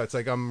coming out. It's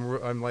like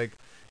I'm like,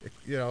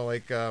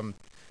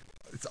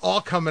 it's all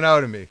coming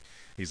out of me.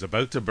 He's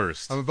about to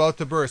burst. I'm about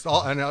to burst.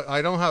 And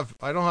I don't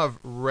have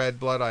red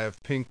blood. I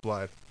have pink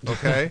blood.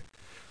 Okay.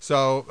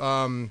 So,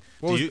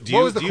 what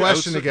was the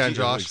question again,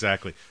 Josh?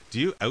 Exactly. Do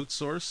you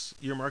outsource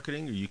your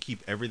marketing, or you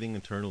keep everything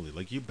internally?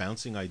 Like you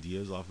bouncing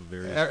ideas off of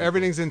various.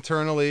 Everything's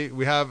internally.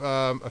 We have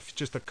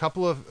just a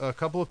couple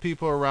of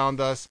people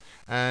around us,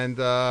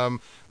 and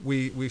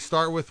we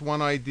start with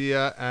one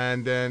idea,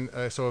 and then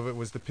so if it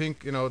was the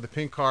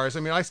pink cars. I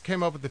mean, I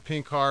came up with the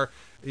pink car,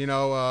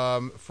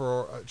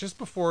 for just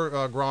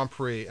before Grand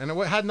Prix, and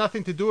it had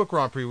nothing to do with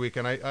Grand Prix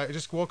weekend. I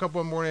just woke up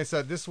one morning and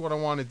said, "This is what I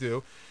want to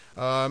do."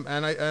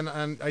 And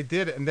I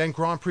did it, and then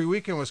Grand Prix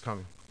weekend was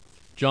coming.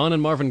 Jon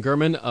and Marvin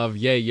Gurman of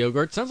Yay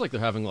Yogurt. Sounds like they're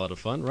having a lot of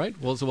fun, right?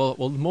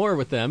 We'll more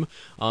with them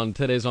on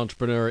Today's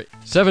Entrepreneur.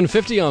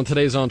 7:50 on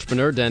Today's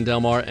Entrepreneur, Dan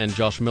Delmar and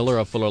Josh Miller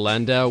of Fuller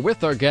Landau,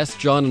 with our guests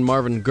Jon and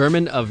Marvin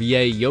Gurman of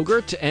Yay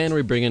Yogurt, and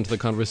we bring into the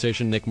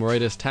conversation Nick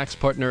Moraitis, tax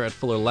partner at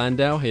Fuller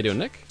Landau. How you doing,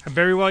 Nick?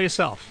 Very well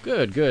yourself.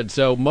 Good.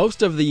 So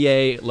most of the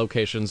Yay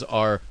locations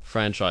are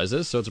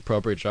franchises, so it's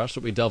appropriate, Josh,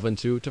 that we delve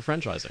into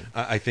franchising.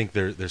 I think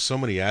there's so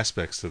many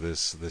aspects to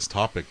this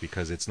topic,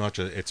 because it's not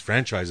just it's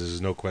franchises,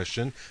 is no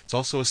question. It's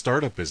also a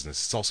startup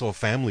business. It's also a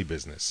family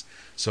business.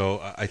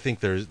 So I think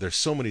there's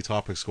so many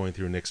topics going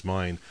through Nick's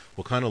mind.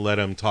 We'll kind of let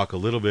him talk a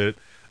little bit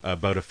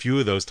about a few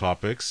of those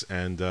topics,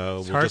 and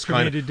we'll hard just for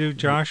kind me to do,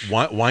 Josh.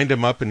 Wind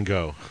him up and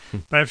go.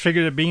 But I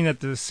figured that being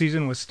that the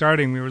season was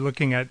starting, we were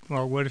looking at,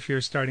 well, what if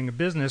you're starting a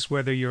business,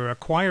 whether you're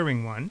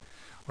acquiring one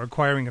or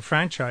acquiring a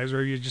franchise,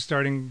 or you're just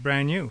starting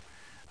brand new.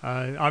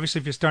 Obviously,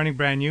 if you're starting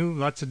brand new,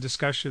 lots of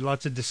discussion,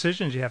 lots of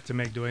decisions you have to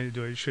make.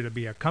 Should it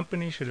be a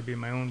company? Should it be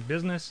my own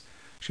business?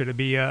 Should it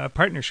be a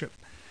partnership?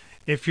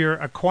 If you're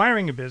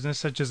acquiring a business,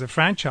 such as a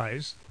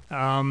franchise,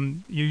 you're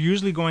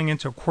usually going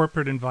into a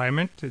corporate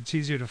environment. It's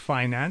easier to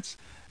finance.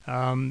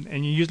 And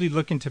you're usually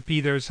looking to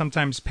either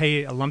sometimes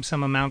pay a lump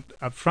sum amount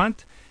up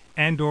front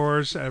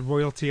and/or a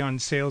royalty on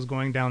sales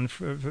going down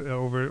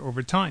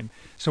over time.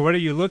 So what are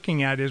you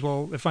looking at is,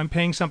 well, if I'm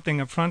paying something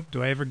up front,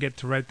 do I ever get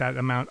to write that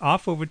amount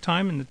off over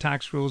time? And the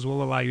tax rules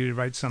will allow you to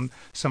write some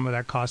of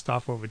that cost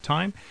off over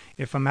time.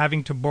 If I'm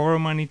having to borrow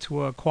money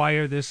to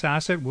acquire this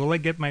asset, will I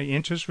get my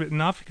interest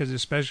written off? Because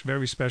there's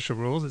very special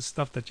rules. It's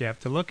stuff that you have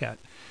to look at.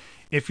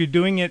 If you're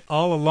doing it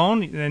all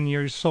alone, then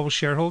you're sole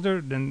shareholder,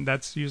 then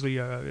that's usually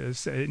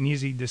an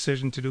easy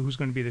decision to do who's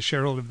going to be the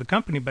shareholder of the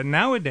company. But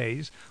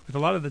nowadays, with a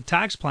lot of the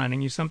tax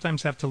planning, you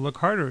sometimes have to look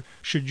harder.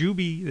 Should you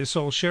be the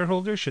sole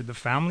shareholder? Should the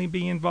family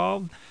be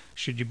involved?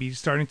 Should you be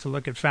starting to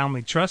look at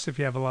family trust if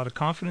you have a lot of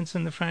confidence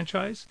in the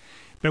franchise?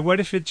 But what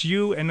if it's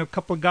you and a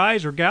couple of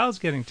guys or gals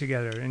getting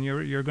together and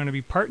you're going to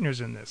be partners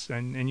in this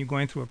and you're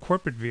going through a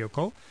corporate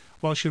vehicle?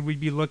 Well, should we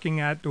be looking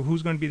at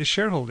who's going to be the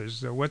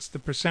shareholders? What's the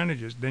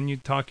percentages? Then you're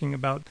talking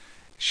about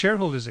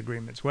shareholders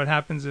agreements. What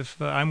happens if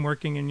I'm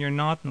working and you're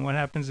not? And what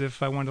happens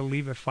if I want to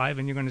leave at 5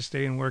 and you're going to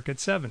stay and work at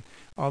 7?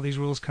 All these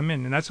rules come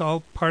in. And that's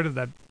all part of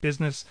that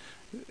business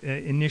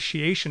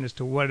initiation as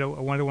to what I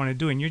want to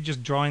do. And you're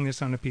just drawing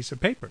this on a piece of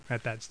paper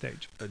at that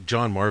stage.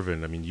 Jon,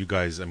 Marvin, I mean, you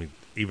guys, I mean,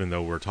 even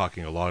though we're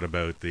talking a lot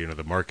about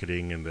the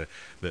marketing and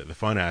the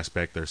fun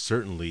aspect, there's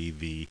certainly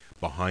the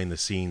behind the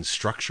scenes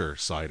structure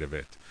side of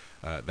it.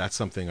 That's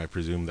something I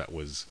presume that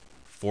was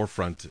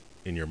forefront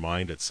in your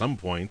mind at some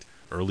point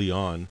early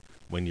on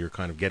when you're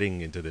kind of getting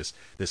into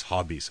this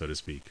hobby, so to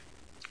speak.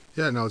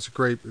 Yeah, no, it's a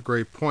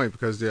great point,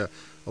 because a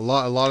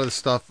lot of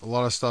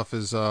stuff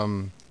is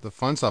the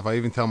fun stuff. I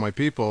even tell my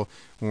people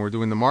when we're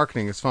doing the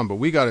marketing, it's fun, but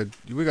we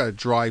gotta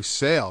drive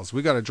sales.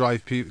 We gotta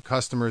drive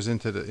customers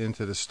into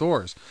the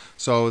stores.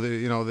 So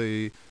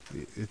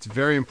it's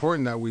very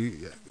important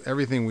that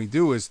everything we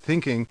do is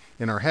thinking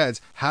in our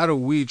heads, how do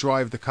we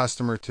drive the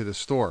customer to the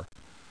store?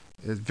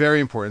 It's very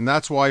important. And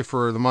that's why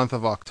for the month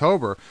of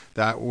October,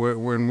 that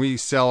when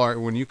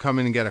you come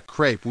in and get a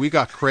crepe, we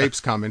got crepes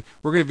coming.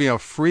 We're going to be a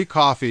free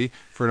coffee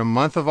for the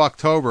month of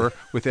October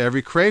with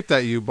every crepe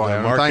that you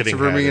buy. Thanks for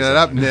bringing that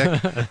up,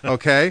 Nick.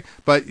 Okay,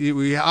 but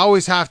we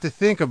always have to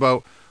think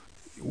about.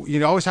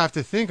 You always have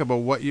to think about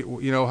what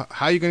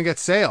how you're going to get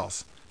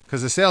sales,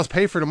 because the sales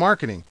pay for the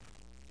marketing.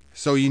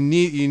 So you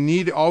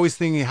need always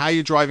thinking how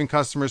you're driving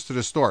customers to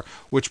the store,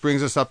 which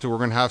brings us up to we're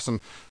going to have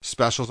some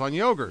specials on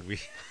yogurt.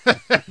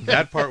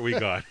 That part we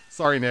got.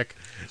 Sorry, Nick.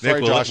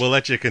 Nick, we'll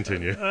let you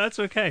continue. That's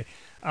okay.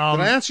 Did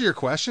I answer your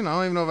question? I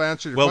don't even know if I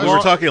answered your question. Well, we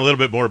were talking a little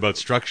bit more about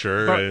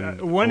structure.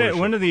 And one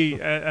of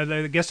the,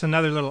 I guess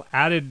another little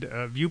added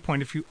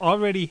viewpoint, if you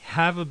already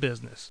have a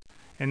business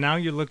and now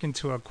you're looking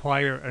to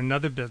acquire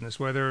another business,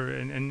 whether,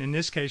 in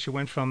this case, you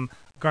went from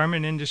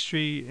garment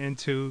industry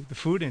into the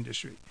food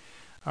industry.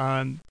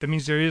 That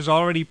means there is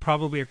already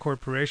probably a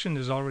corporation.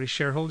 There's already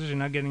shareholders. You're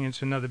not getting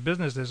into another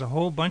business. There's a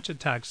whole bunch of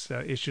tax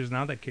issues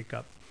now that kick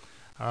up.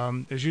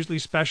 There's usually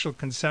special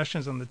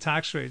concessions on the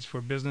tax rates for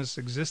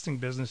existing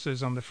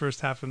businesses on the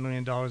first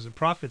 $500,000 of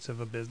profits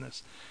of a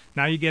business.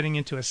 Now you're getting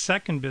into a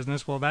second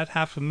business. Well, that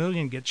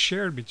 $500,000 gets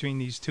shared between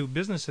these two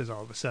businesses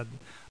all of a sudden,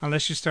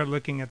 unless you start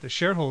looking at the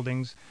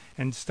shareholdings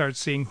and start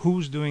seeing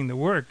who's doing the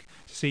work.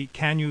 See,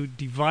 can you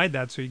divide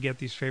that so you get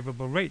these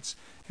favorable rates?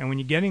 And when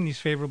you're getting these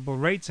favorable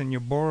rates and you're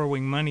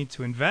borrowing money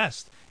to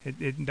invest,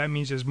 that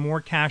means there's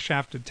more cash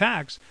after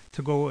tax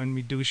to go and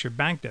reduce your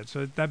bank debt.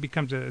 So that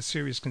becomes a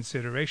serious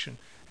consideration,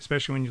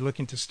 especially when you're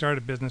looking to start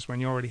a business when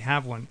you already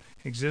have one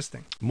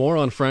existing. More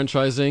on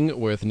franchising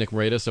with Nick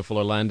Moraitis of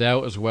Fuller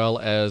Landau, as well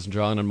as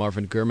Jon and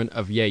Marvin Gurman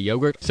of Yay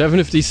Yogurt.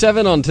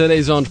 7:57 on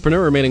today's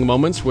Entrepreneur Remaining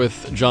Moments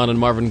with Jon and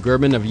Marvin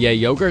Gurman of Yay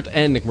Yogurt,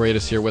 and Nick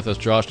Moraitis here with us,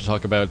 Josh, to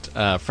talk about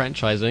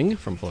franchising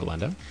from Fuller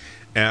Landau.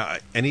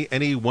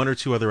 Any one or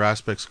two other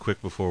aspects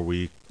quick before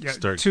we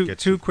start?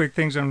 Two quick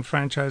things on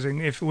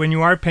franchising. When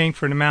you are paying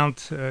for an amount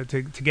to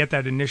get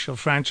that initial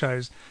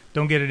franchise,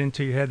 don't get it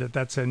into your head that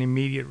that's an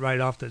immediate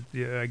write-off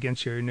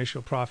against your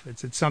initial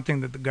profits. It's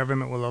something that the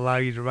government will allow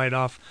you to write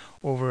off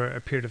over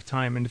a period of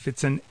time. And if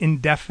it's an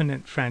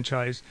indefinite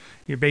franchise,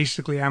 you're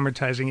basically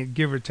amortizing it,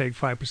 give or take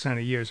 5%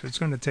 a year. So it's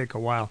going to take a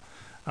while.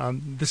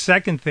 The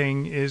second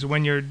thing is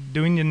when you're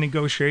doing the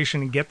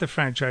negotiation and get the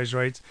franchise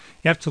rights,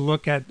 you have to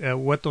look at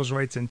what those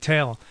rights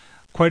entail.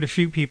 Quite a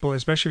few people,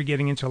 especially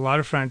getting into a lot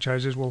of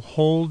franchises, will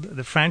hold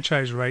the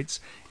franchise rights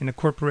in a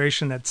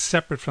corporation that's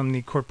separate from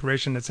the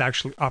corporation that's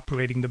actually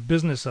operating the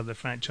business of the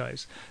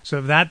franchise. So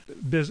if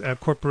that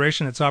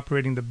corporation that's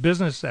operating the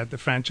business at the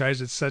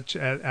franchise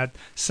at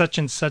such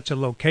and such a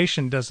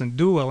location doesn't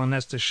do well and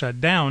has to shut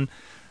down,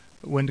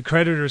 when the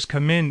creditors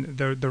come in,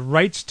 the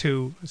rights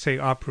to, say,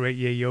 operate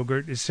Yay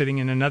Yogurt is sitting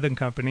in another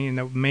company, and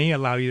that may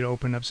allow you to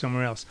open up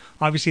somewhere else.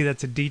 Obviously,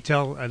 that's a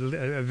detail,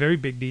 a very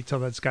big detail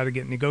that's got to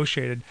get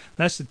negotiated.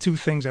 That's the two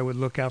things I would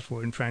look out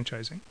for in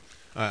franchising.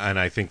 And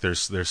I think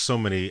there's so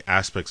many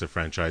aspects of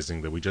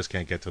franchising that we just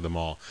can't get to them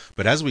all.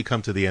 But as we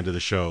come to the end of the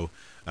show,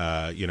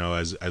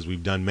 as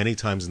we've done many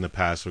times in the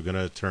past, we're going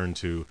to turn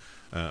to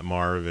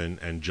Marv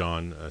and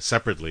Jon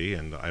separately,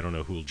 and I don't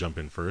know who will jump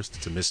in first.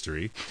 It's a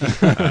mystery.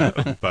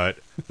 But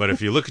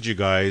if you look at you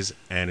guys,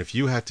 and if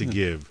you had to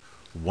give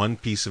one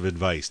piece of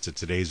advice to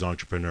today's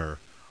entrepreneur,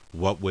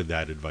 what would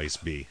that advice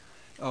be?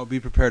 Oh, be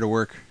prepared to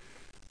work.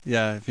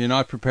 Yeah, if you're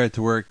not prepared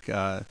to work,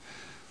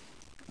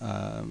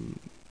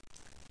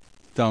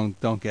 don't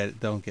get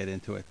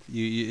into it.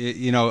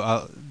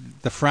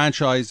 The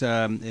franchise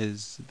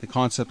is the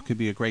concept could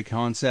be a great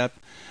concept.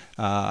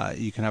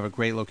 You can have a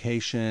great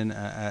location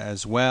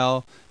as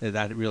well.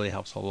 That really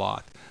helps a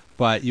lot.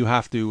 But you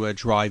have to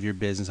drive your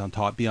business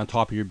be on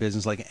top of your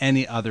business like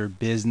any other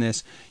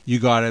business. You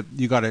gotta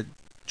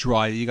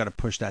drive. You gotta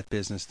push that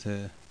business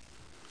to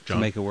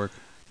make it work.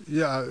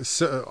 Yeah,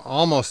 so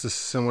almost as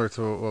similar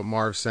to what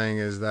Marv's saying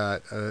is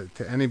that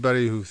to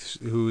anybody who's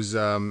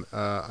a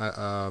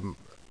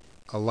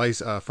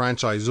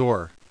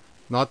franchisor,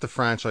 not the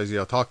franchisee.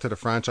 I'll talk to the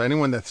franchise.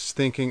 Anyone that's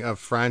thinking of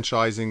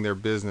franchising their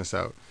business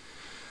out.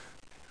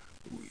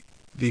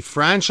 The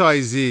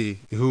franchisee,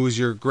 who is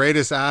your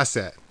greatest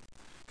asset,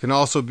 can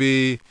also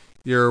be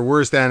your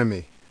worst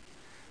enemy.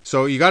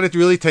 So you got to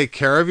really take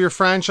care of your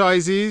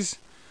franchisees.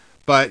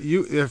 But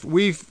if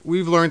we've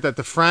learned that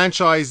the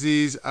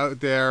franchisees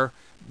out there,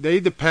 they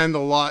depend a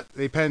lot.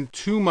 They depend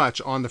too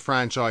much on the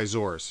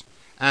franchisors.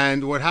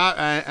 And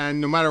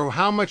and no matter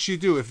how much you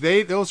do, if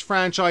those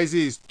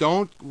franchisees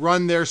don't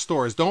run their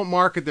stores, don't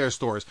market their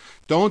stores,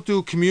 don't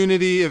do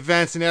community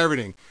events and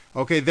everything,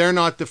 okay, the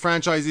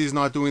franchisee is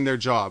not doing their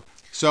job.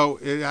 So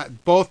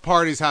both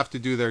parties have to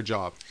do their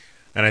job.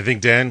 And I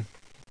think, Dan,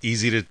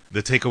 the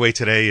takeaway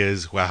today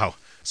is, wow,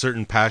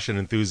 certain passion,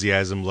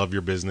 enthusiasm, love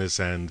your business,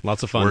 and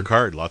lots of fun. Work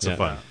hard, lots of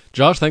fun.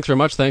 Josh, thanks very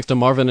much. Thanks to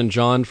Marvin and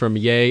Jon from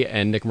Yay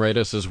and Nick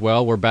Moraitis as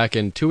well. We're back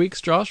in 2 weeks,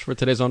 Josh, for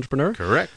today's entrepreneur. Correct.